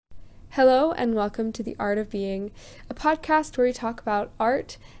Hello and welcome to The Art of Being, a podcast where we talk about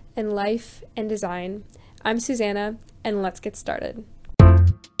art and life and design. I'm Susanna, and let's get started.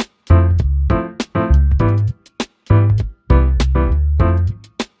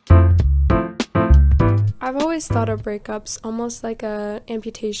 I've always thought of breakups almost like an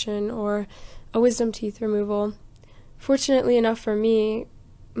amputation or a wisdom teeth removal. Fortunately enough for me,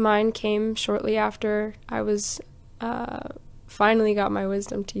 mine came shortly after I was finally got my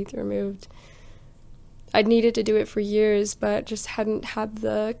wisdom teeth removed. I'd needed to do it for years, but just hadn't had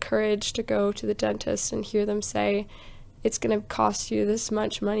the courage to go to the dentist and hear them say, it's going to cost you this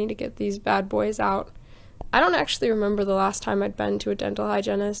much money to get these bad boys out. I don't actually remember the last time I'd been to a dental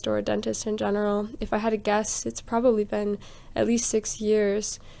hygienist or a dentist in general. If I had to guess, it's probably been at least 6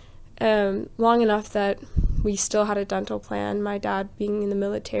 years, long enough that we still had a dental plan, my dad being in the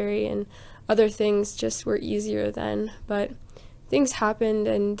military, and other things just were easier then, but things happened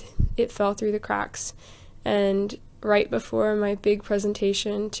and it fell through the cracks. And right before my big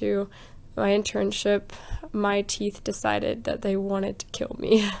presentation to my internship, my teeth decided that they wanted to kill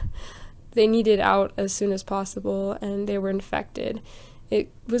me. They needed out as soon as possible, and they were infected. It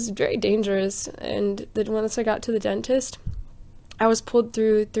was very dangerous, and once I got to the dentist, I was pulled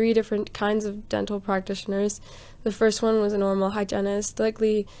through 3 different kinds of dental practitioners. The first one was a normal hygienist,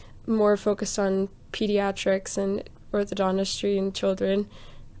 likely more focused on pediatrics and orthodontics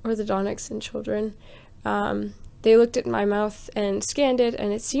in children. They looked at my mouth and scanned it,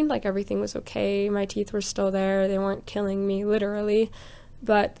 and it seemed like everything was okay. My teeth were still there. They weren't killing me, literally.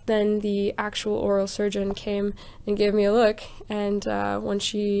 But then the actual oral surgeon came and gave me a look, and when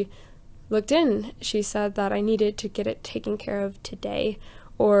she looked in, she said that I needed to get it taken care of today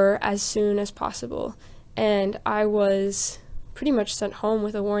or as soon as possible. And I was pretty much sent home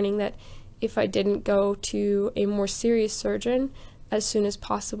with a warning that if I didn't go to a more serious surgeon as soon as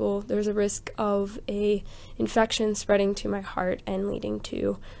possible, there's a risk of a infection spreading to my heart and leading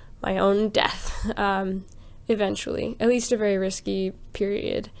to my own death, eventually. At least a very risky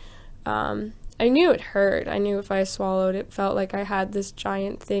period. I knew it hurt. I knew if I swallowed, it felt like I had this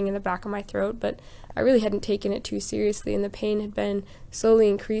giant thing in the back of my throat, but I really hadn't taken it too seriously, and the pain had been slowly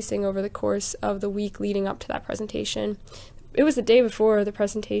increasing over the course of the week leading up to that presentation. It was the day before the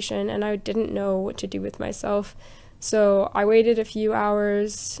presentation, and I didn't know what to do with myself. So I waited a few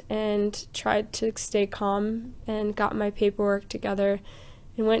hours and tried to stay calm and got my paperwork together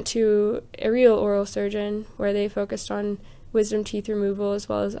and went to a real oral surgeon where they focused on wisdom teeth removal as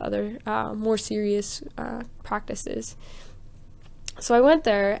well as other more serious practices. So I went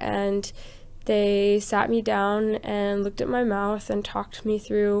there, and they sat me down and looked at my mouth and talked me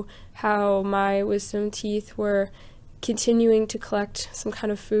through how my wisdom teeth were continuing to collect some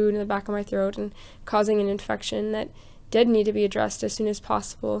kind of food in the back of my throat and causing an infection that did need to be addressed as soon as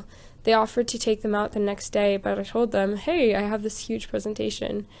possible. They offered to take them out the next day, but I told them, hey, I have this huge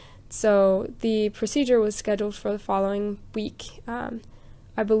presentation. So the procedure was scheduled for the following week.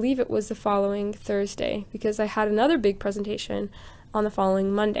 I believe it was the following Thursday, because I had another big presentation on the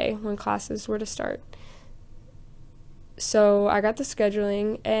following Monday when classes were to start. So I got the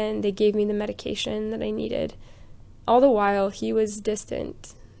scheduling, and they gave me the medication that I needed. All the while, he was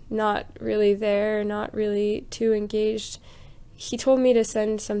distant, not really there, not really too engaged. He told me to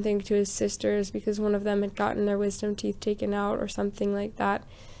send something to his sisters because one of them had gotten their wisdom teeth taken out or something like that.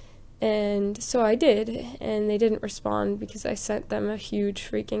 And so I did, and they didn't respond because I sent them a huge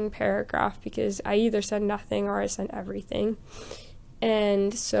freaking paragraph because I either said nothing or I sent everything.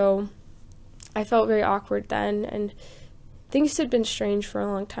 And so I felt very awkward then, and things had been strange for a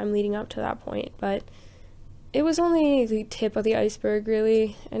long time leading up to that point, but it was only the tip of the iceberg,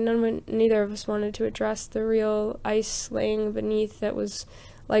 really, and neither of us wanted to address the real ice laying beneath that was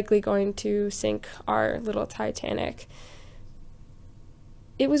likely going to sink our little Titanic.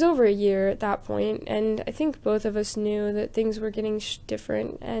 It was over a year at that point, and I think both of us knew that things were getting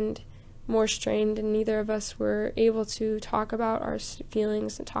different and more strained, and neither of us were able to talk about our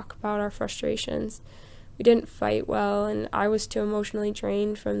feelings and talk about our frustrations. We didn't fight well, and I was too emotionally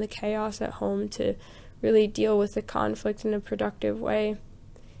drained from the chaos at home to really deal with the conflict in a productive way.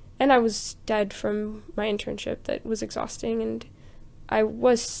 And I was dead from my internship that was exhausting, and I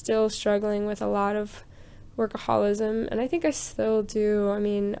was still struggling with a lot of workaholism, and I think I still do. I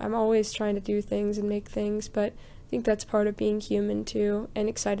mean, I'm always trying to do things and make things, but I think that's part of being human too, and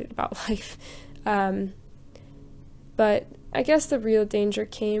excited about life. But I guess the real danger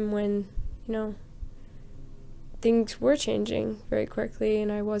came when, things were changing very quickly,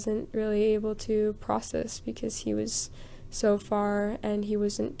 and I wasn't really able to process because he was so far and he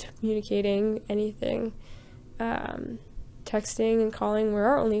wasn't communicating anything to texting and calling were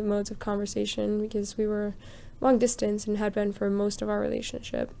our only modes of conversation because we were long distance and had been for most of our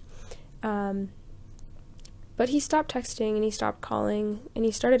relationship. But he stopped texting and he stopped calling and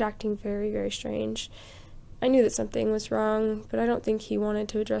he started acting very, very strange. I knew that something was wrong, but I don't think he wanted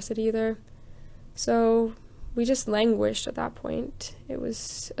to address it either. So we just languished at that point. It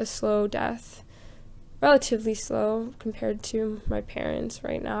was a slow death, relatively slow compared to my parents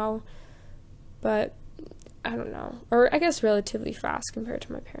right now, but I don't know, or I guess relatively fast compared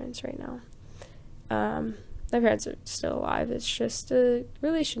to my parents right now. My parents are still alive. It's just a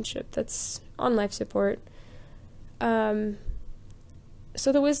relationship that's on life support.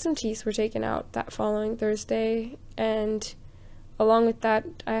 So the wisdom teeth were taken out that following Thursday, and along with that,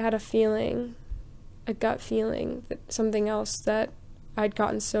 I had a gut feeling that something else that I'd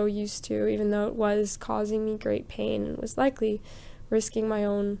gotten so used to, even though it was causing me great pain and was likely risking my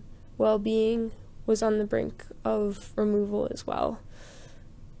own well-being, was on the brink of removal as well.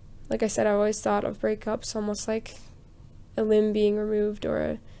 Like I said, I always thought of breakups almost like a limb being removed or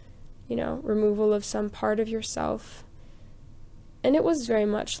a, removal of some part of yourself. And it was very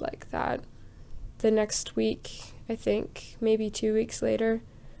much like that. The next week, I think, maybe 2 weeks later,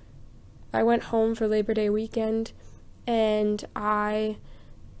 I went home for Labor Day weekend, and I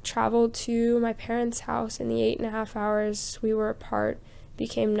traveled to my parents' house. In the 8.5 hours we were apart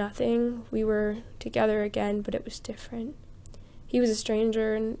became nothing. We were together again, but it was different. He was a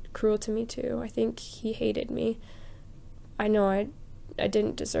stranger and cruel to me too. I think he hated me. I know I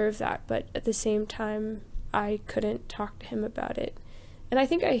didn't deserve that, but at the same time, I couldn't talk to him about it. And I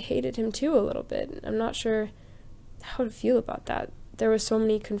think I hated him too a little bit. I'm not sure how to feel about that. There were so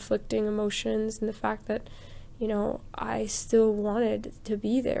many conflicting emotions, and the fact that, I still wanted to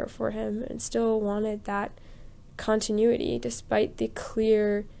be there for him and still wanted that continuity despite the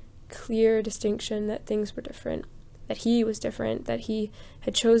clear distinction that things were different, that he was different, that he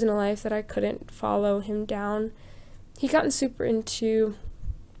had chosen a life that I couldn't follow him down. He gotten super into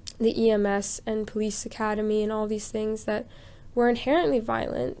the EMS and police academy and all these things that were inherently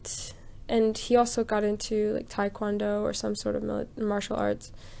violent, and he also got into like taekwondo or some sort of martial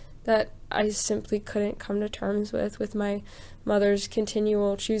arts that I simply couldn't come to terms with my mother's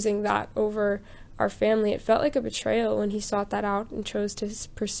continual choosing that over our family. It felt like a betrayal when he sought that out and chose to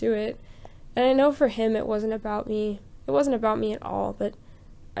pursue it. And I know for him it wasn't about me at all, but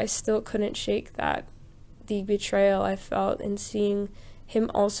I still couldn't shake the betrayal I felt in seeing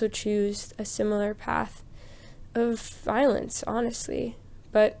him also choose a similar path of violence, honestly.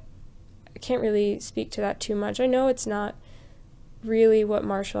 But I can't really speak to that too much. I know it's not really what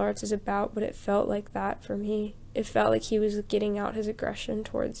martial arts is about, but it felt like that for me. It felt like he was getting out his aggression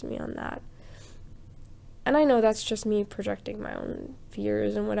towards me on that. And I know that's just me projecting my own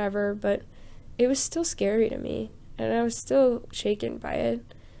fears and whatever, but it was still scary to me, and I was still shaken by it.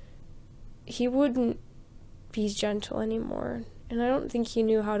 He wouldn't be gentle anymore, and I don't think he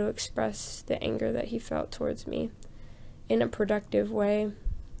knew how to express the anger that he felt towards me in a productive way.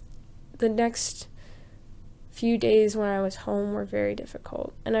 The next few days when I was home were very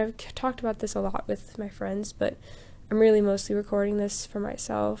difficult, and I've talked about this a lot with my friends, but I'm really mostly recording this for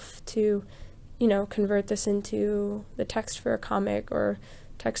myself to, convert this into the text for a comic or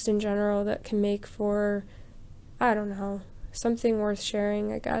text in general that can make for, I don't know, something worth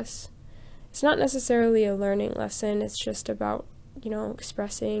sharing, I guess. It's not necessarily a learning lesson, it's just about,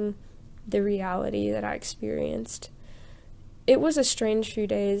 expressing the reality that I experienced. It was a strange few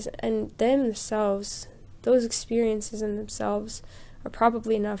days, and those experiences in themselves are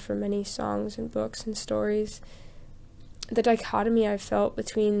probably enough for many songs and books and stories. The dichotomy I felt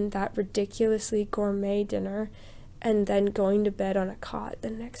between that ridiculously gourmet dinner and then going to bed on a cot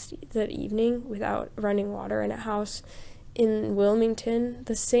that evening without running water in a house in Wilmington,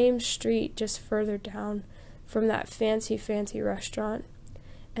 the same street just further down from that fancy restaurant,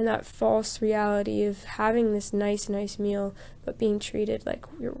 and that false reality of having this nice meal but being treated like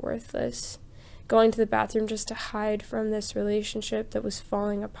you're worthless, going to the bathroom just to hide from this relationship that was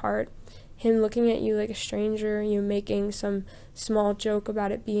falling apart, him looking at you like a stranger, you making some small joke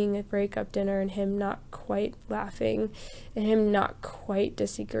about it being a breakup dinner, and him not quite laughing, and him not quite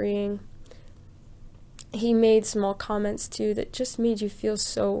disagreeing. He made small comments too that just made you feel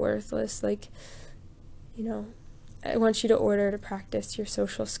so worthless, like, I want you to order to practice your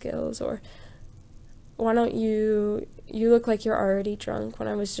social skills, or why don't you look like you're already drunk, when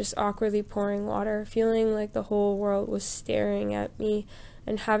I was just awkwardly pouring water, feeling like the whole world was staring at me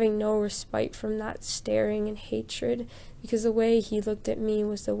and having no respite from that staring and hatred, because the way he looked at me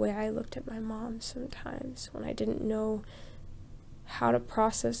was the way I looked at my mom sometimes when I didn't know how to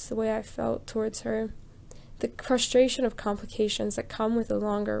process the way I felt towards her. the frustration of complications that come with a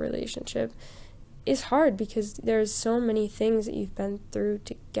longer relationship is hard because there's so many things that you've been through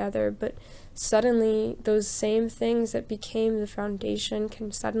together, but suddenly those same things that became the foundation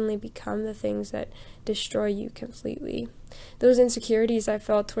can suddenly become the things that destroy you completely. Those insecurities I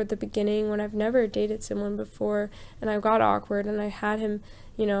felt toward the beginning when I've never dated someone before and I got awkward and I had him,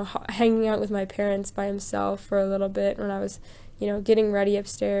 hanging out with my parents by himself for a little bit when I was, getting ready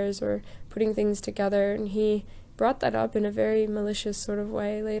upstairs or putting things together, and he brought that up in a very malicious sort of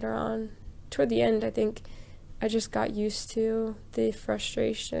way later on. Toward the end, I think I just got used to the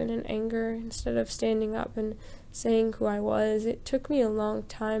frustration and anger instead of standing up and saying who I was. It took me a long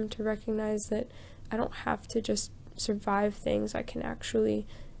time to recognize that I don't have to just survive things. I can actually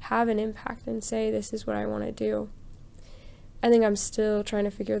have an impact and say, this is what I want to do. I think I'm still trying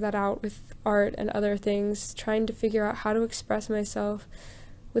to figure that out with art and other things, trying to figure out how to express myself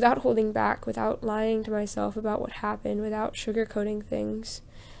without holding back, without lying to myself about what happened, without sugarcoating things.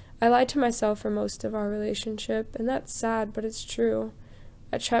 I lied to myself for most of our relationship, and that's sad, but it's true.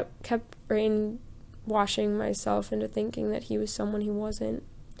 I kept brainwashing myself into thinking that he was someone he wasn't,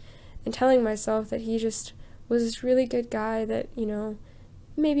 and telling myself that he just was this really good guy that,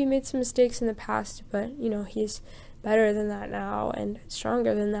 maybe made some mistakes in the past, but, he's better than that now and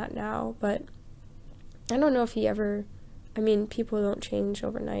stronger than that now. But I don't know if people don't change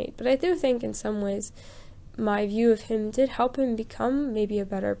overnight, but I do think in some ways my view of him did help him become maybe a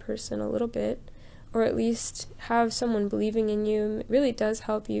better person a little bit, or at least have someone believing in you. It really does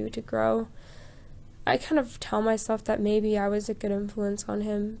help you to grow. I kind of tell myself that maybe I was a good influence on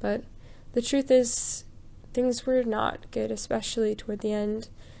him, but the truth is things were not good, especially toward the end.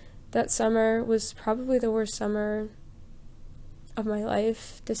 That summer was probably the worst summer of my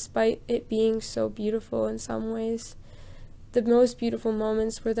life, despite it being so beautiful in some ways. The most beautiful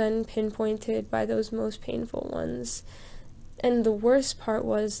moments were then pinpointed by those most painful ones. And the worst part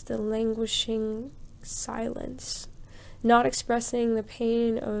was the languishing silence. Not expressing the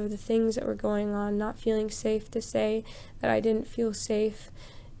pain of the things that were going on, not feeling safe to say that I didn't feel safe,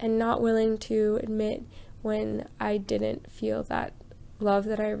 and not willing to admit when I didn't feel that love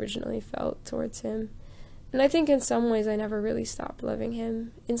that I originally felt towards him. And I think in some ways I never really stopped loving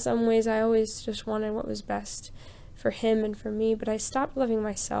him. In some ways I always just wanted what was best for him and for me, but I stopped loving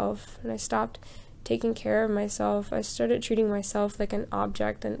myself, and I stopped taking care of myself. I started treating myself like an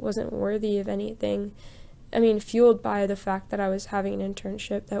object and wasn't worthy of anything. Fueled by the fact that I was having an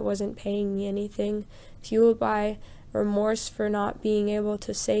internship that wasn't paying me anything, fueled by remorse for not being able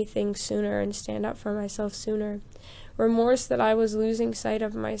to say things sooner and stand up for myself sooner. Remorse that I was losing sight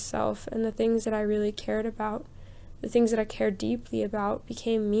of myself, and the things that I really cared about, the things that I cared deeply about,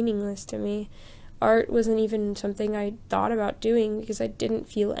 became meaningless to me. Art wasn't even something I thought about doing because I didn't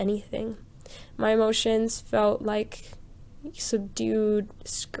feel anything. My emotions felt like subdued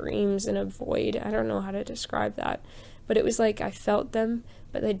screams in a void. I don't know how to describe that, but it was like I felt them,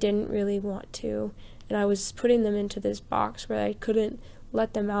 but I didn't really want to, and I was putting them into this box where I couldn't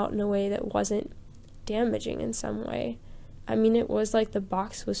let them out in a way that wasn't damaging in some way. It was like the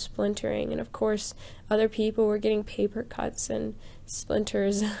box was splintering, and of course other people were getting paper cuts and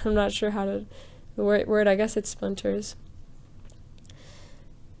splinters. I'm not sure how to the word, I guess it's splinters.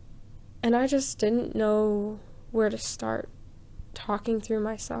 And I just didn't know where to start talking through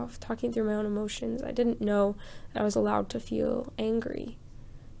myself, talking through my own emotions. I didn't know I was allowed to feel angry.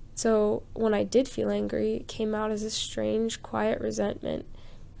 So when I did feel angry, it came out as a strange, quiet resentment.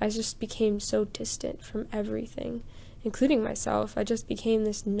 I just became so distant from everything, including myself. I just became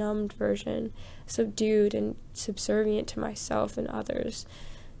this numbed version, subdued and subservient to myself and others.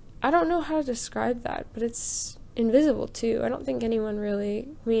 I don't know how to describe that, but it's invisible too. I don't think anyone really,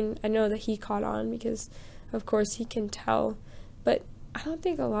 I know that he caught on because, of course, he can tell, but I don't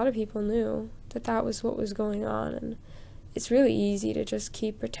think a lot of people knew that that was what was going on, and it's really easy to just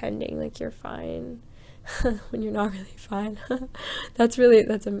keep pretending like you're fine when you're not really fine. That's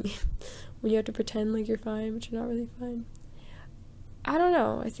when you have to pretend like you're fine, but you're not really fine. I don't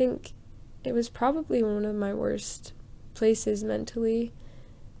know. I think it was probably one of my worst places mentally,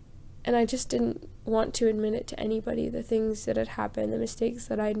 and I just didn't want to admit it to anybody, the things that had happened, the mistakes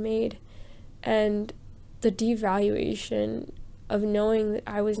that I'd made, and the devaluation of knowing that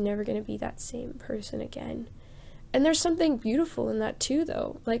I was never going to be that same person again. And there's something beautiful in that too,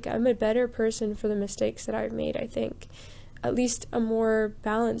 though. Like, I'm a better person for the mistakes that I've made, I think. At least a more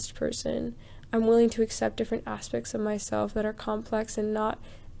balanced person. I'm willing to accept different aspects of myself that are complex and not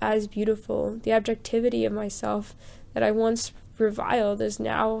as beautiful. The objectivity of myself that I once reviled is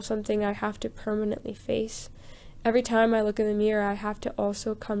now something I have to permanently face. Every time I look in the mirror, I have to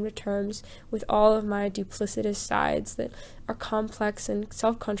also come to terms with all of my duplicitous sides that are complex and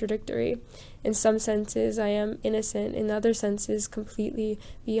self-contradictory. In some senses, I am innocent. In other senses, completely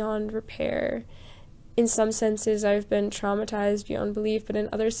beyond repair. In some senses, I've been traumatized beyond belief, but in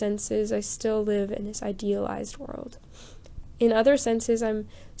other senses, I still live in this idealized world. In other senses, I'm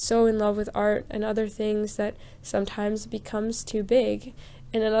so in love with art and other things that sometimes it becomes too big.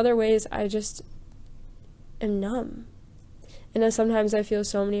 And in other ways, I just am numb. And then sometimes I feel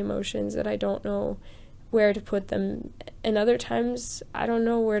so many emotions that I don't know where to put them. And other times, I don't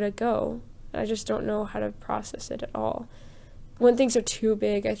know where to go. I just don't know how to process it at all. When things are too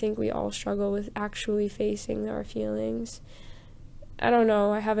big, I think we all struggle with actually facing our feelings. I don't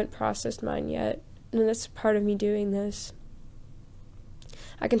know, I haven't processed mine yet. And that's part of me doing this.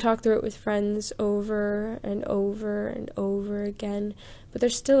 I can talk through it with friends over and over and over again, but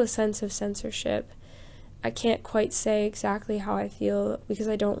there's still a sense of censorship. I can't quite say exactly how I feel because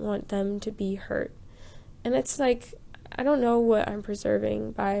I don't want them to be hurt. And it's like, I don't know what I'm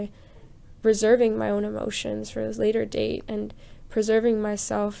preserving by reserving my own emotions for a later date and preserving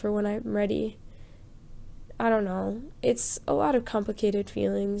myself for when I'm ready. I don't know. It's a lot of complicated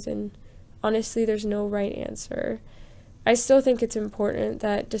feelings, and honestly, there's no right answer. I still think it's important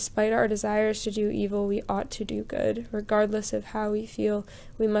that despite our desires to do evil, we ought to do good. Regardless of how we feel,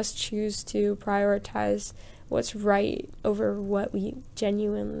 we must choose to prioritize what's right over what we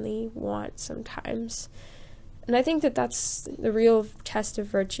genuinely want sometimes. And I think that that's the real test of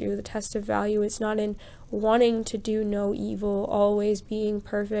virtue, the test of value. It's not in wanting to do no evil, always being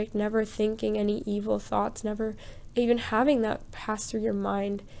perfect, never thinking any evil thoughts, never even having that pass through your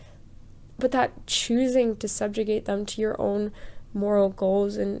mind, but that choosing to subjugate them to your own moral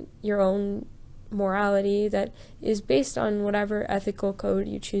goals and your own morality that is based on whatever ethical code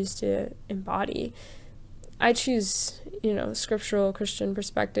you choose to embody. I choose, scriptural Christian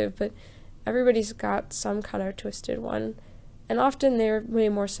perspective, but everybody's got some kind of twisted one. And often they're way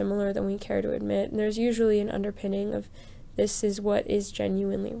more similar than we care to admit. And there's usually an underpinning of this is what is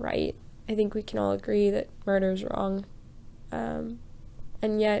genuinely right. I think we can all agree that murder is wrong.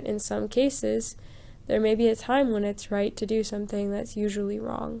 And yet, in some cases, there may be a time when it's right to do something that's usually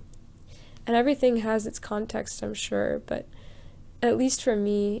wrong. And everything has its context, I'm sure, but at least for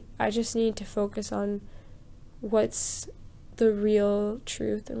me, I just need to focus on what's the real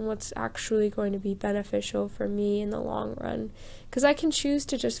truth and what's actually going to be beneficial for me in the long run. Because I can choose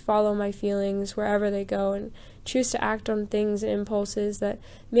to just follow my feelings wherever they go and choose to act on things and impulses that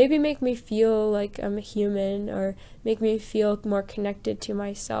maybe make me feel like I'm a human or make me feel more connected to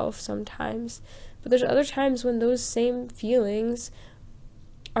myself sometimes. But there's other times when those same feelings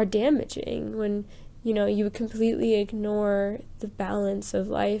are damaging, when, you completely ignore the balance of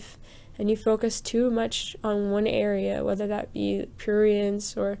life and you focus too much on one area, whether that be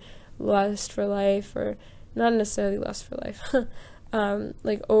prurience or lust for life, or not necessarily lust for life,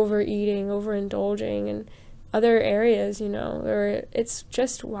 like overeating, overindulging, and other areas, where it's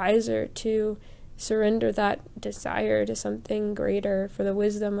just wiser to surrender that desire to something greater for the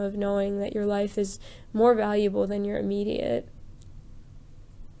wisdom of knowing that your life is more valuable than your immediate.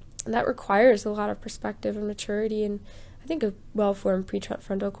 And that requires a lot of perspective and maturity and I think a well-formed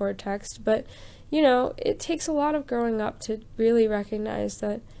prefrontal cortex, but, it takes a lot of growing up to really recognize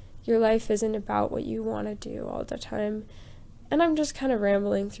that your life isn't about what you want to do all the time. And I'm just kind of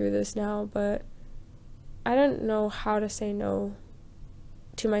rambling through this now, but I don't know how to say no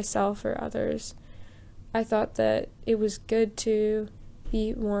to myself or others. I thought that it was good to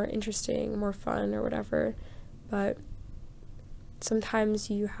be more interesting, more fun, or whatever, but sometimes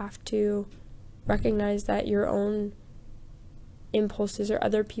you have to recognize that your own impulses or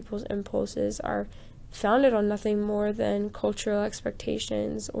other people's impulses are founded on nothing more than cultural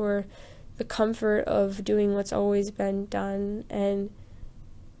expectations or the comfort of doing what's always been done. And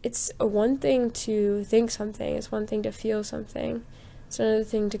it's one thing to think something, it's one thing to feel something, it's another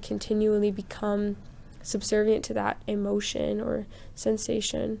thing to continually become subservient to that emotion or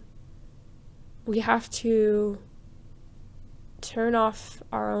sensation. We have to turn off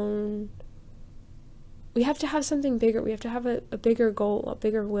our own. We have to have something bigger. We have to have a bigger goal, a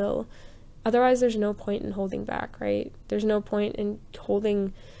bigger will. Otherwise, there's no point in holding back, right? There's no point in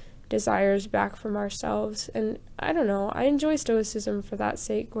holding desires back from ourselves. And I don't know, I enjoy Stoicism for that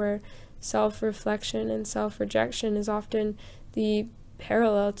sake, where self-reflection and self-rejection is often the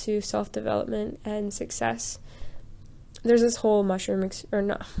parallel to self-development and success. There's this whole marshmallow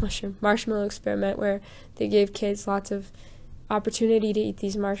experiment where they gave kids lots of opportunity to eat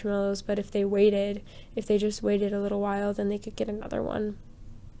these marshmallows, but if they just waited a little while, then they could get another one.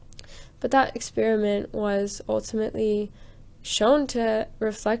 But that experiment was ultimately shown to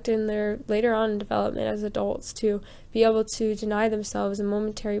reflect in their later on development as adults, to be able to deny themselves a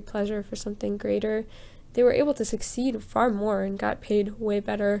momentary pleasure for something greater. They were able to succeed far more and got paid way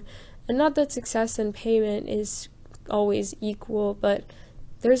better. And not that success and payment is always equal, but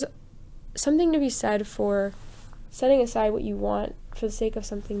there's something to be said for setting aside what you want for the sake of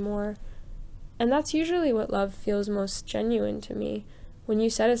something more. And that's usually what love feels most genuine to me, when you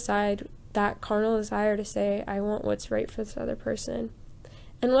set aside that carnal desire to say, I want what's right for this other person.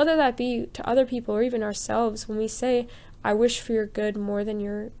 And whether that be to other people or even ourselves, when we say, I wish for your good more than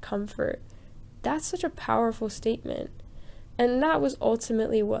your comfort, that's such a powerful statement. And that was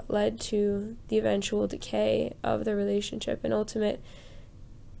ultimately what led to the eventual decay of the relationship and ultimate,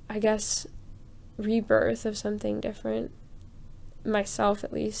 I guess, rebirth of something different, myself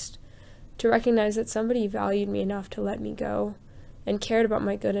at least, to recognize that somebody valued me enough to let me go and cared about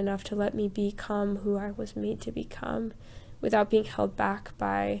my good enough to let me become who I was made to become without being held back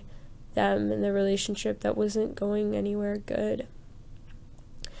by them in the relationship that wasn't going anywhere good.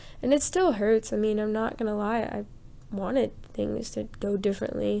 And it still hurts. I mean, I'm not gonna lie, I wanted things to go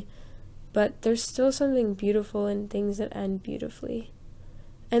differently, but there's still something beautiful in things that end beautifully.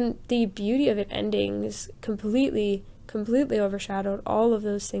 And the beauty of it ending is completely overshadowed all of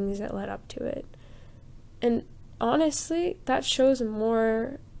those things that led up to it. And honestly, that shows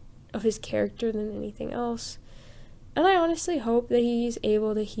more of his character than anything else. And I honestly hope that he's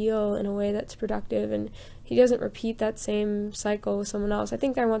able to heal in a way that's productive and he doesn't repeat that same cycle with someone else. I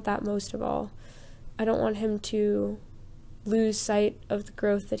think I want that most of all. I don't want him to lose sight of the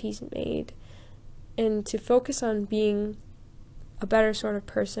growth that he's made and to focus on being a better sort of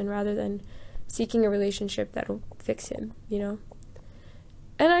person rather than seeking a relationship that'll fix him, you know?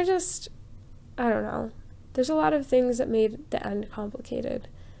 And I don't know. There's a lot of things that made the end complicated.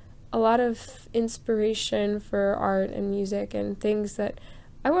 A lot of inspiration for art and music and things that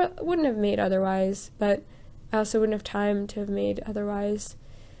I wouldn't have made otherwise, but I also wouldn't have time to have made otherwise.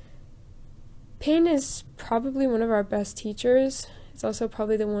 Pain is probably one of our best teachers. It's also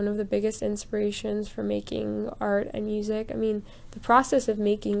probably one of the biggest inspirations for making art and music. I mean, the process of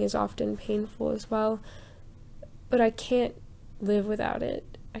making is often painful as well, but I can't live without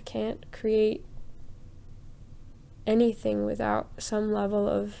it. I can't create anything without some level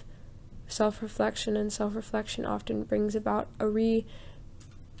of self-reflection, and self-reflection often brings about a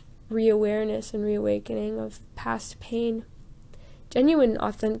re-awareness and reawakening of past pain. Genuine,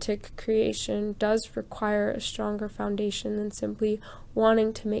 authentic creation does require a stronger foundation than simply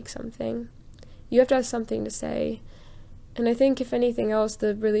wanting to make something. You have to have something to say. And I think, if anything else,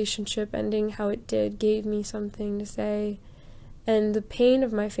 the relationship ending how it did gave me something to say. And the pain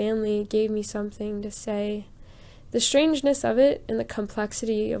of my family gave me something to say. The strangeness of it and the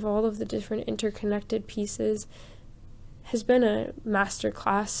complexity of all of the different interconnected pieces has been a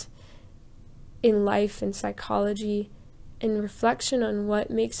masterclass in life and psychology and reflection on what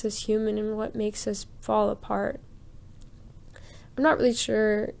makes us human and what makes us fall apart. I'm not really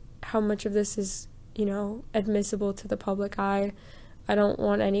sure how much of this is, admissible to the public eye. I don't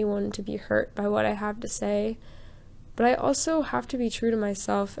want anyone to be hurt by what I have to say, but I also have to be true to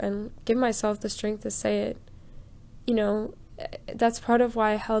myself and give myself the strength to say it. That's part of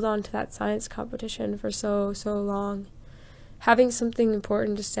why I held on to that science competition for so long. Having something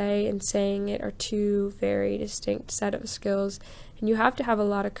important to say and saying it are two very distinct set of skills, and you have to have a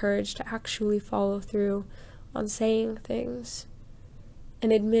lot of courage to actually follow through on saying things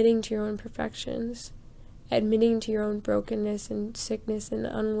and admitting to your own imperfections, admitting to your own brokenness and sickness and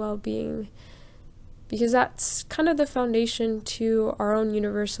unwell-being, because that's kind of the foundation to our own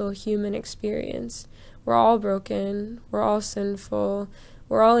universal human experience. We're all broken, we're all sinful,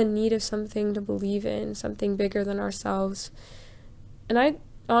 we're all in need of something to believe in, something bigger than ourselves. And I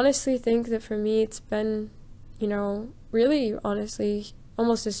honestly think that for me it's been, really honestly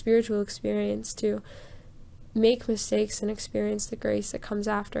almost a spiritual experience to make mistakes and experience the grace that comes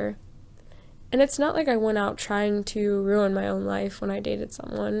after. And it's not like I went out trying to ruin my own life when I dated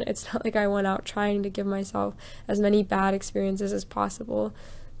someone. It's not like I went out trying to give myself as many bad experiences as possible.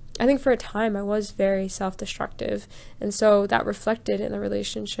 I think for a time I was very self-destructive, and so that reflected in the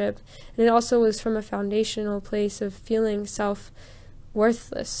relationship. And it also was from a foundational place of feeling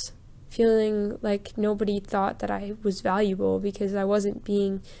self-worthless, feeling like nobody thought that I was valuable because I wasn't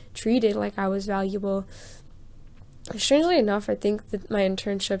being treated like I was valuable. Strangely enough, I think that my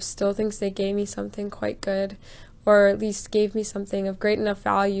internship still thinks they gave me something quite good, or at least gave me something of great enough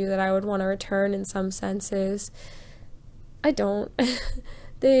value that I would want to return in some senses. I don't.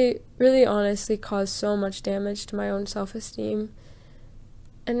 They really honestly caused so much damage to my own self-esteem.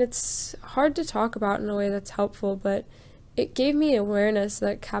 and it's hard to talk about in a way that's helpful, but it gave me awareness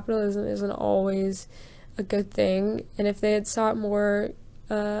that capitalism isn't always a good thing, and if they had sought more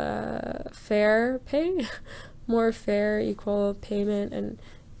fair pay, more fair, equal payment, and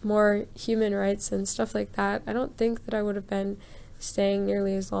more human rights and stuff like that, I don't think that I would have been staying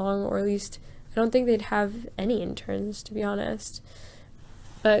nearly as long, or at least I don't think they'd have any interns, to be honest.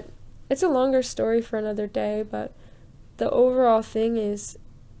 But it's a longer story for another day, but the overall thing is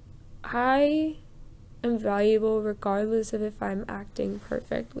I am valuable regardless of if I'm acting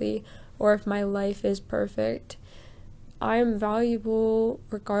perfectly or if my life is perfect. I am valuable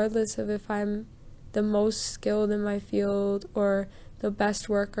regardless of if I'm the most skilled in my field or the best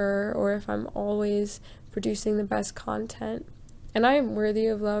worker or if I'm always producing the best content. And I am worthy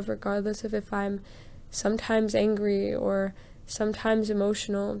of love regardless of if I'm sometimes angry or sometimes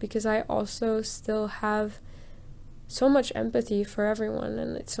emotional, because I also still have so much empathy for everyone,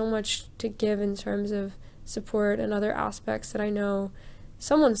 and it's so much to give in terms of support and other aspects that I know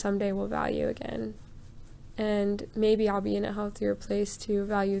someone someday will value again. And maybe I'll be in a healthier place to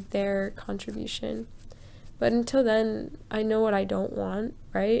value their contribution. But until then, I know what I don't want,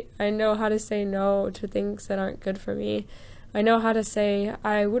 right? I know how to say no to things that aren't good for me. I know how to say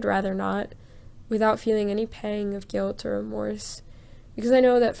I would rather not without feeling any pang of guilt or remorse. Because I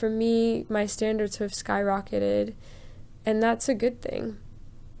know that for me, my standards have skyrocketed, and that's a good thing.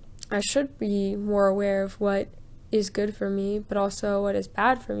 I should be more aware of what is good for me, but also what is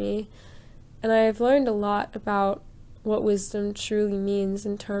bad for me. And I've learned a lot about what wisdom truly means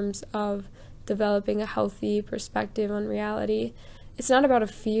in terms of developing a healthy perspective on reality. It's not about a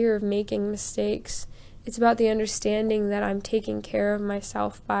fear of making mistakes. It's about the understanding that I'm taking care of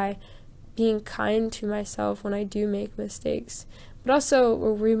myself by being kind to myself when I do make mistakes, but also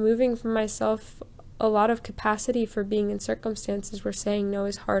removing from myself a lot of capacity for being in circumstances where saying no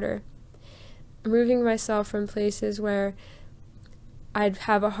is harder. Removing myself from places where I'd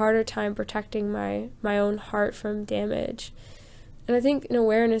have a harder time protecting my own heart from damage. And I think an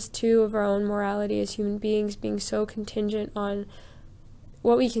awareness, too, of our own morality as human beings being so contingent on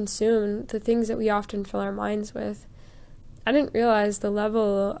what we consume, the things that we often fill our minds with. I didn't realize the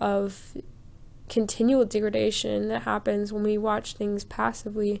level of continual degradation that happens when we watch things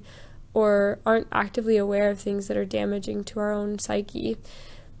passively or aren't actively aware of things that are damaging to our own psyche.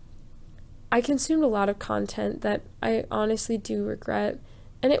 I consumed a lot of content that I honestly do regret,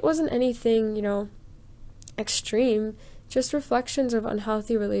 and it wasn't anything, extreme, just reflections of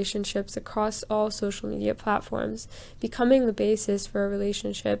unhealthy relationships across all social media platforms, becoming the basis for a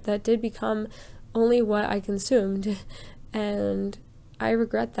relationship that did become only what I consumed, and I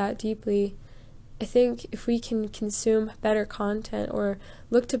regret that deeply. I think if we can consume better content or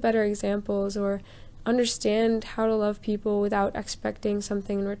look to better examples or understand how to love people without expecting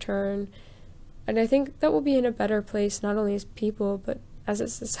something in return, and I think that we'll be in a better place not only as people but as a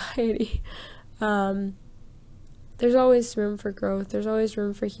society. There's always room for growth, there's always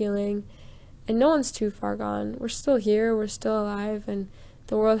room for healing, and no one's too far gone. We're still here, we're still alive, and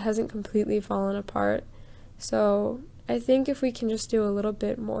the world hasn't completely fallen apart. So I think if we can just do a little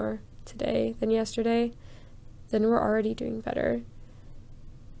bit more today than yesterday, then we're already doing better.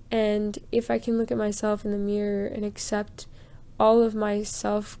 And if I can look at myself in the mirror and accept all of my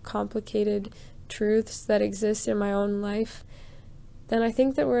self-complicated truths that exist in my own life, then I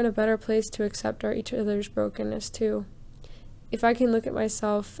think that we're in a better place to accept each other's brokenness too. If I can look at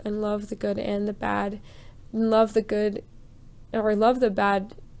myself and love the good and the bad, and love the good, or love the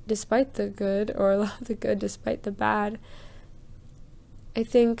bad despite the good, or love the good despite the bad, I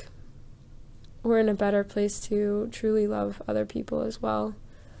think we're in a better place to truly love other people as well.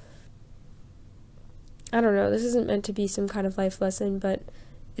 I don't know, this isn't meant to be some kind of life lesson, but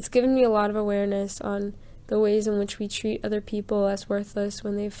it's given me a lot of awareness on the ways in which we treat other people as worthless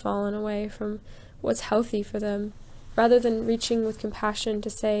when they've fallen away from what's healthy for them, rather than reaching with compassion to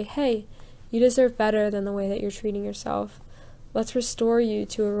say, hey, you deserve better than the way that you're treating yourself. Let's restore you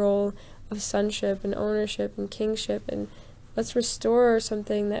to a role of sonship and ownership and kingship, and let's restore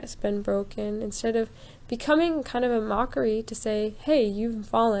something that's been broken, instead of becoming kind of a mockery to say, hey, you've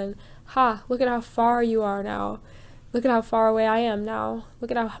fallen. Ha, look at how far you are now. Look at how far away I am now.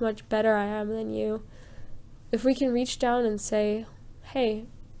 Look at how much better I am than you. If we can reach down and say, hey,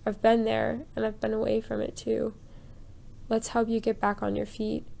 I've been there and I've been away from it too. Let's help you get back on your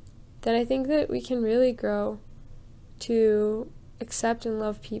feet. Then I think that we can really grow to accept and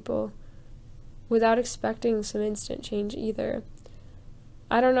love people without expecting some instant change either.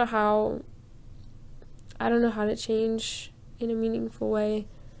 I don't know how to change in a meaningful way,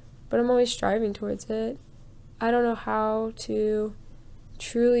 but I'm always striving towards it. I don't know how to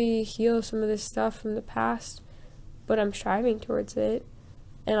truly heal some of this stuff from the past, but I'm striving towards it,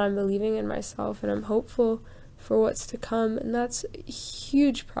 and I'm believing in myself, and I'm hopeful for what's to come, and that's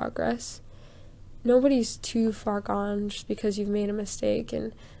huge progress. Nobody's too far gone just because you've made a mistake,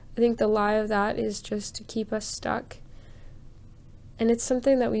 and I think the lie of that is just to keep us stuck. And it's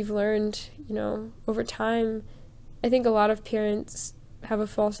something that we've learned, over time. I think a lot of parents have a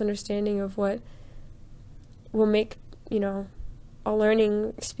false understanding of what will make, a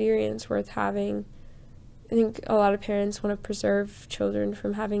learning experience worth having. I think a lot of parents want to preserve children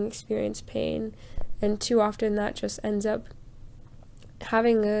from having experienced pain, and too often that just ends up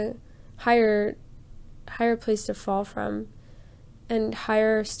having a higher place to fall from and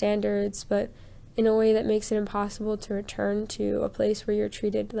higher standards, but in a way that makes it impossible to return to a place where you're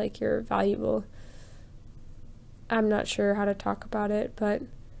treated like you're valuable. I'm not sure how to talk about it, but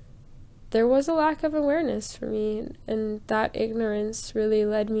there was a lack of awareness for me, and that ignorance really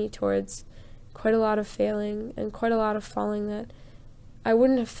led me towards quite a lot of failing and quite a lot of falling that I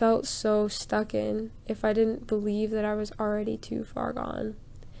wouldn't have felt so stuck in if I didn't believe that I was already too far gone.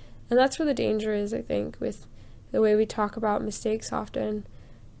 And that's where the danger is, I think, with the way we talk about mistakes often.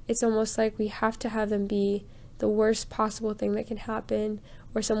 It's almost like we have to have them be the worst possible thing that can happen,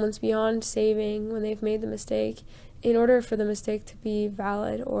 or someone's beyond saving when they've made the mistake, in order for the mistake to be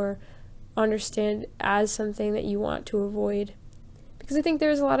valid or understand as something that you want to avoid. Because I think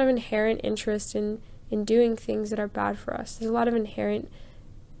there's a lot of inherent interest in doing things that are bad for us. There's a lot of inherent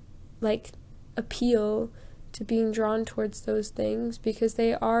appeal to being drawn towards those things because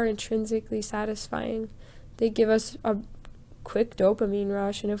they are intrinsically satisfying. They give us a quick dopamine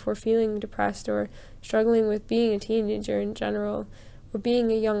rush, and if we're feeling depressed or struggling with being a teenager in general or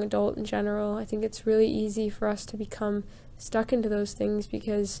being a young adult in general, I think it's really easy for us to become stuck into those things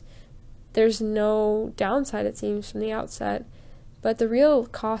because there's no downside, it seems, from the outset. But the real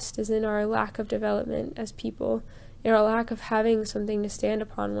cost is in our lack of development as people, in our lack of having something to stand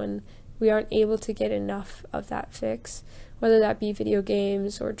upon when we aren't able to get enough of that fix, whether that be video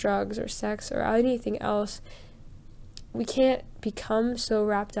games or drugs or sex or anything else. We can't become so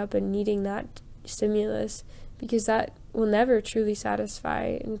wrapped up in needing that stimulus because that will never truly satisfy,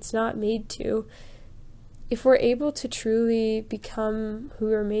 and it's not made to. If we're able to truly become who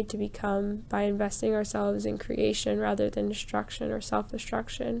we're made to become by investing ourselves in creation rather than destruction or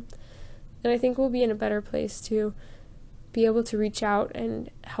self-destruction, then I think we'll be in a better place to be able to reach out and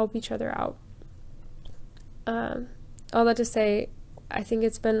help each other out. All that to say, I think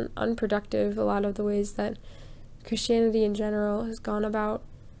it's been unproductive, a lot of the ways that Christianity in general has gone about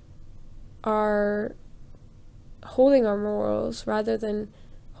our holding our morals rather than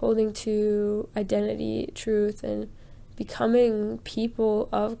holding to identity, truth, and becoming people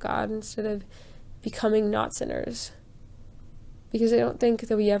of God instead of becoming not sinners. Because I don't think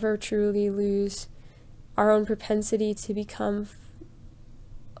that we ever truly lose our own propensity to become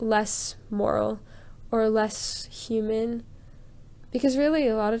less moral or less human. Because really,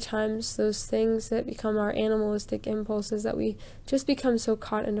 a lot of times, those things that become our animalistic impulses that we just become so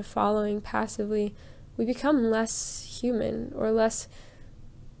caught into following passively, we become less human or less.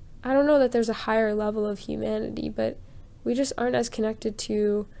 I don't know that there's a higher level of humanity, but we just aren't as connected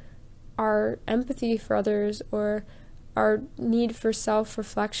to our empathy for others or our need for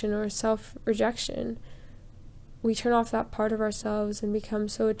self-reflection or self-rejection. We turn off that part of ourselves and become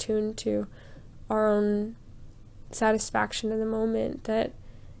so attuned to our own satisfaction in the moment that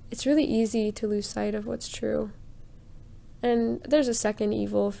it's really easy to lose sight of what's true. And there's a second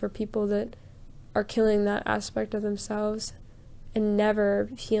evil for people that are killing that aspect of themselves and never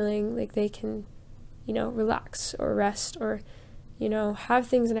feeling like they can, relax or rest or, have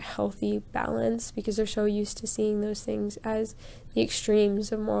things in a healthy balance because they're so used to seeing those things as the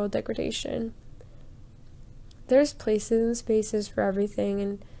extremes of moral degradation. There's places and spaces for everything,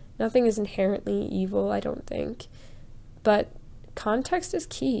 and nothing is inherently evil, I don't think. But context is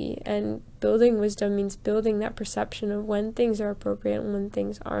key, and building wisdom means building that perception of when things are appropriate and when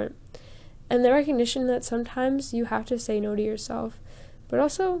things aren't. And the recognition that sometimes you have to say no to yourself, but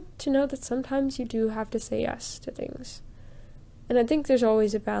also to know that sometimes you do have to say yes to things. And I think there's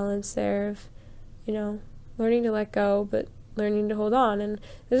always a balance there of, learning to let go, but learning to hold on. And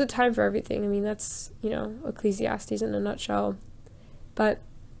there's a time for everything. I mean, that's, Ecclesiastes in a nutshell. But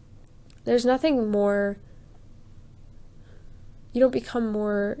there's nothing more. You don't become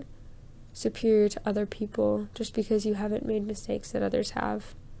more superior to other people just because you haven't made mistakes that others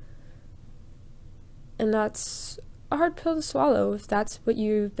have. And that's a hard pill to swallow if that's what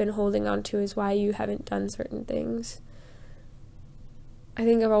you've been holding on to is why you haven't done certain things. I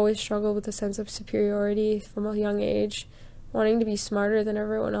think I've always struggled with a sense of superiority from a young age, wanting to be smarter than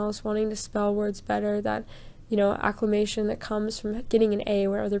everyone else, wanting to spell words better, that, acclamation that comes from getting an A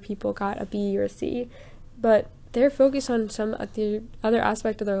where other people got a B or a C. But their focus on some other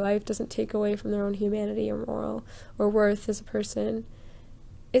aspect of their life doesn't take away from their own humanity or moral or worth as a person.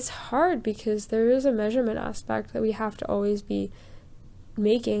 It's hard because there is a measurement aspect that we have to always be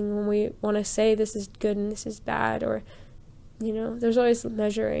making when we want to say this is good and this is bad, or, there's always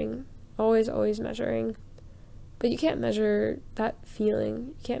measuring, always measuring. But you can't measure that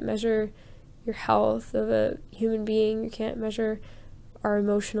feeling. You can't measure your health of a human being. You can't measure our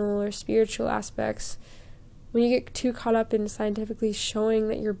emotional or spiritual aspects. When you get too caught up in scientifically showing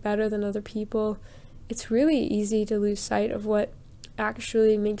that you're better than other people, it's really easy to lose sight of what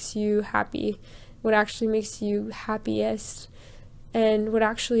actually makes you happy, what actually makes you happiest, and what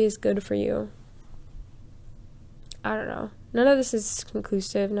actually is good for you. I don't know. None of this is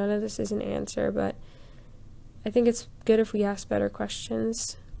conclusive. None of this is an answer, but I think it's good if we ask better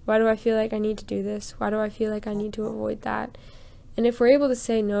questions. Why do I feel like I need to do this? Why do I feel like I need to avoid that? And if we're able to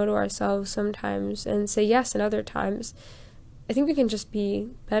say no to ourselves sometimes and say yes in other times, I think we can just be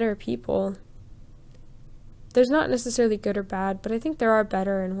better people. There's not necessarily good or bad, but I think there are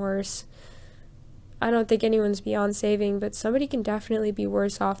better and worse. I don't think anyone's beyond saving, but somebody can definitely be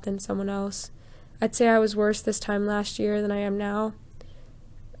worse off than someone else. I'd say I was worse this time last year than I am now,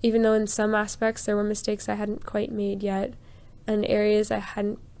 even though in some aspects there were mistakes I hadn't quite made yet and areas I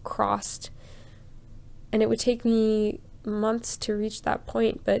hadn't crossed. And it would take me months to reach that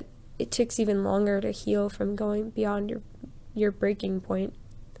point, but it takes even longer to heal from going beyond your breaking point.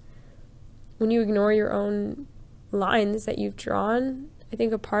 When you ignore your own lines that you've drawn, I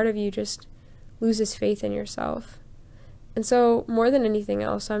think a part of you just loses faith in yourself. And so, more than anything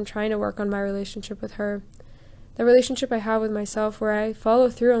else, I'm trying to work on my relationship with her. The relationship I have with myself where I follow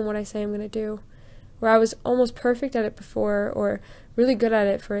through on what I say I'm going to do. Where I was almost perfect at it before, or really good at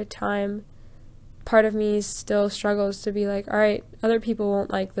it for a time. Part of me still struggles to be like, all right, other people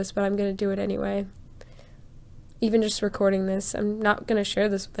won't like this, but I'm going to do it anyway. Even just recording this, I'm not going to share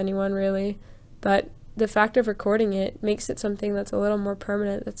this with anyone really, but the fact of recording it makes it something that's a little more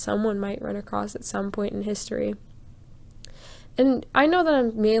permanent that someone might run across at some point in history. And I know that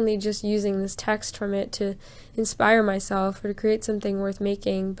I'm mainly just using this text from it to inspire myself or to create something worth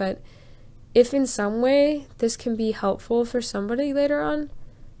making, but if in some way this can be helpful for somebody later on,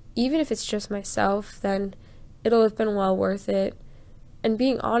 even if it's just myself, then it'll have been well worth it. And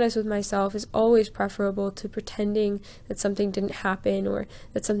being honest with myself is always preferable to pretending that something didn't happen or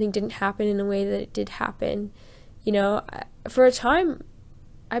that something didn't happen in a way that it did happen. For a time,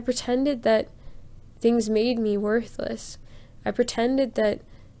 I pretended that things made me worthless. I pretended that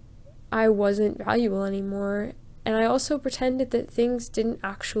I wasn't valuable anymore. And I also pretended that things didn't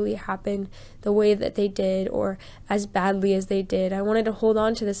actually happen the way that they did or as badly as they did. I wanted to hold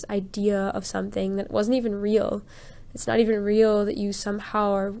on to this idea of something that wasn't even real. It's not even real that you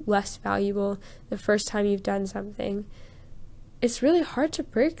somehow are less valuable the first time you've done something. It's really hard to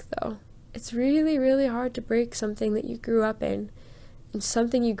break, though. It's really, really hard to break something that you grew up in and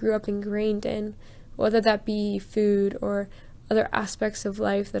something you grew up ingrained in, whether that be food or other aspects of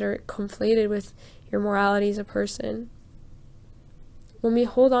life that are conflated with your morality as a person. When we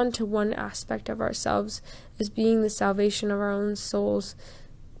hold on to one aspect of ourselves as being the salvation of our own souls,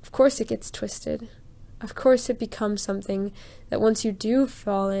 of course it gets twisted. Of course it becomes something that once you do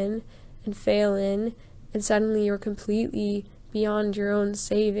fall in and fail in, and suddenly you're completely beyond your own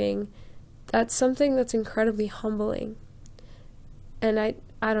saving, that's something that's incredibly humbling. And I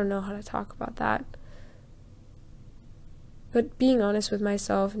don't know how to talk about that. But being honest with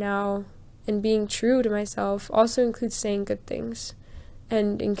myself now and being true to myself also includes saying good things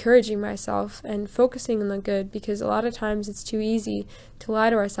and encouraging myself and focusing on the good, because a lot of times it's too easy to lie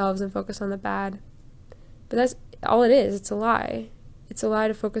to ourselves and focus on the bad. But that's all it is. It's a lie. It's a lie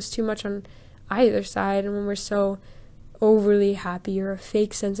to focus too much on either side. And when we're so overly happy or a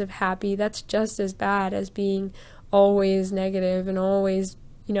fake sense of happy, that's just as bad as being always negative and always,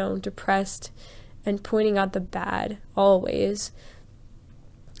 depressed and pointing out the bad always.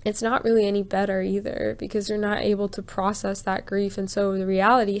 It's not really any better either, because you're not able to process that grief, and so the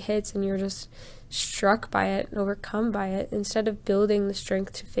reality hits and you're just struck by it and overcome by it instead of building the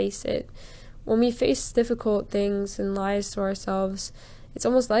strength to face it. When we face difficult things and lies to ourselves, it's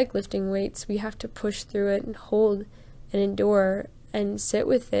almost like lifting weights. We have to push through it and hold and endure and sit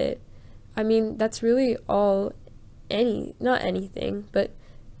with it. I mean, that's really all not anything, but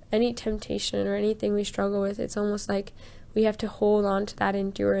any temptation or anything we struggle with, it's almost like we have to hold on to that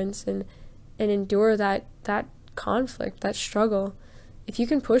endurance and endure that conflict, that struggle. If you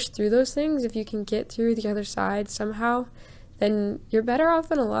can push through those things, if you can get through the other side somehow, then you're better off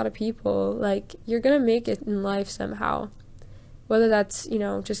than a lot of people. Like, you're gonna make it in life somehow. Whether that's,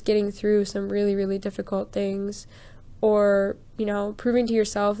 just getting through some really, really difficult things, or, proving to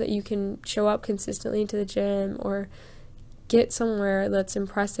yourself that you can show up consistently to the gym, or get somewhere that's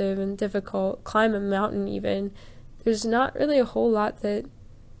impressive and difficult, climb a mountain even. There's not really a whole lot that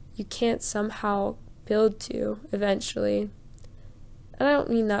you can't somehow build to eventually. And I don't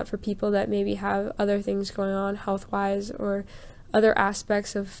mean that for people that maybe have other things going on health-wise, or other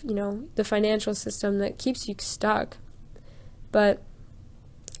aspects of, the financial system that keeps you stuck. But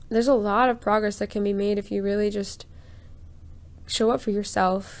there's a lot of progress that can be made if you really just show up for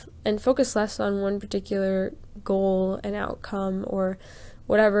yourself and focus less on one particular goal and outcome, or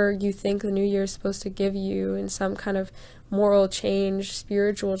whatever you think the new year is supposed to give you, in some kind of moral change,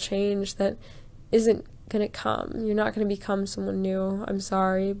 spiritual change that isn't going to come. You're not going to become someone new. I'm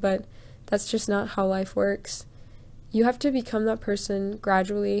sorry, but that's just not how life works. You have to become that person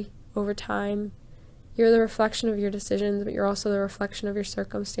gradually over time. You're the reflection of your decisions, but you're also the reflection of your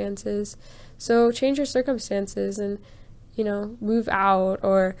circumstances. So change your circumstances and, move out,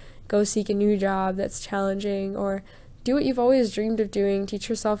 or go seek a new job that's challenging, or do what you've always dreamed of doing. Teach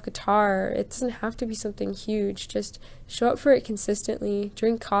yourself guitar. It doesn't have to be something huge. Just show up for it consistently.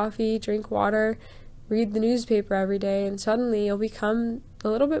 Drink coffee, drink water, read the newspaper every day, and suddenly you'll become a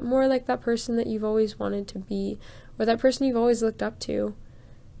little bit more like that person that you've always wanted to be, or that person you've always looked up to.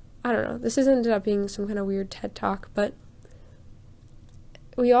 I don't know. This has ended up being some kind of weird TED Talk, but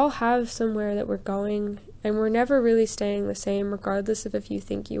we all have somewhere that we're going, and we're never really staying the same, regardless of if you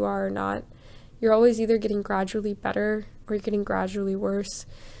think you are or not. You're always either getting gradually better or you're getting gradually worse.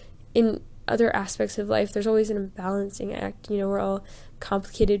 In other aspects of life, there's always an imbalancing act. We're all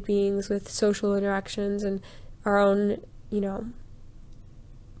complicated beings with social interactions and our own,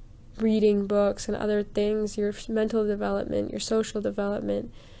 reading books and other things, your mental development, your social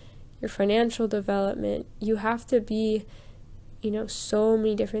development, your financial development. You have to be, so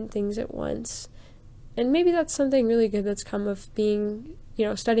many different things at once. And maybe that's something really good that's come of being,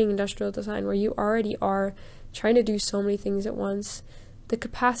 studying industrial design, where you already are trying to do so many things at once. The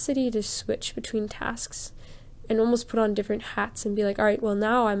capacity to switch between tasks and almost put on different hats and be like, all right, well,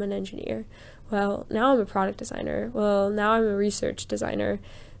 now I'm an engineer. Well, now I'm a product designer. Well, now I'm a research designer.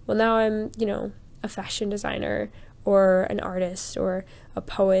 Well, now I'm, a fashion designer, or an artist, or a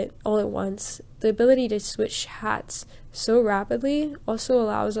poet, all at once. The ability to switch hats so rapidly also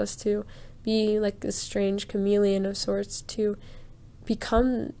allows us to be like this strange chameleon of sorts, to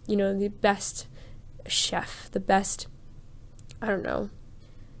become, the best chef, the best,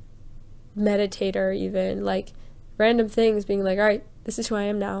 meditator even, like random things, being like, all right, this is who I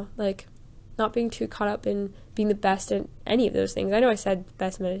am now, like not being too caught up in being the best in any of those things. I know I said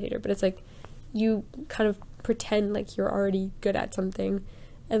best meditator, but it's like you kind of pretend like you're already good at something.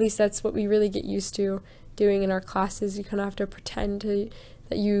 At least that's what we really get used to doing in our classes. You kind of have to pretend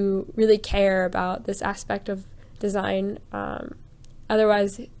that you really care about this aspect of design.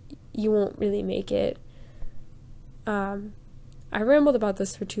 Otherwise, you won't really make it. I rambled about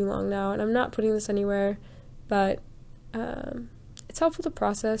this for too long now, and I'm not putting this anywhere, but it's helpful to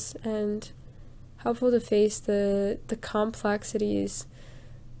process and helpful to face the complexities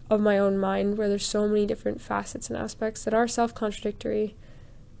of my own mind, where there's so many different facets and aspects that are self-contradictory,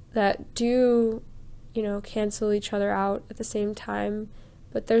 that do, cancel each other out at the same time.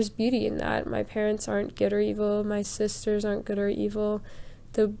 But there's beauty in that. My parents aren't good or evil. My sisters aren't good or evil.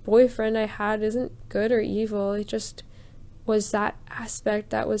 The boyfriend I had isn't good or evil. It just was that aspect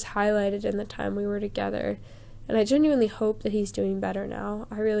that was highlighted in the time we were together. And I genuinely hope that he's doing better now.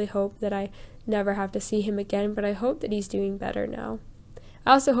 I really hope that I never have to see him again, but I hope that he's doing better now.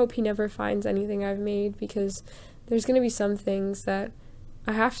 I also hope he never finds anything I've made, because there's going to be some things that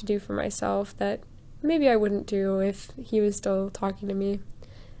I have to do for myself that maybe I wouldn't do if he was still talking to me.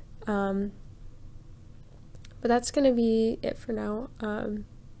 But that's going to be it for now. I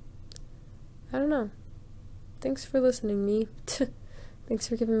don't know. Thanks for listening, me. Thanks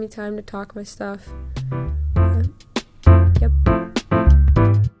for giving me time to talk my stuff.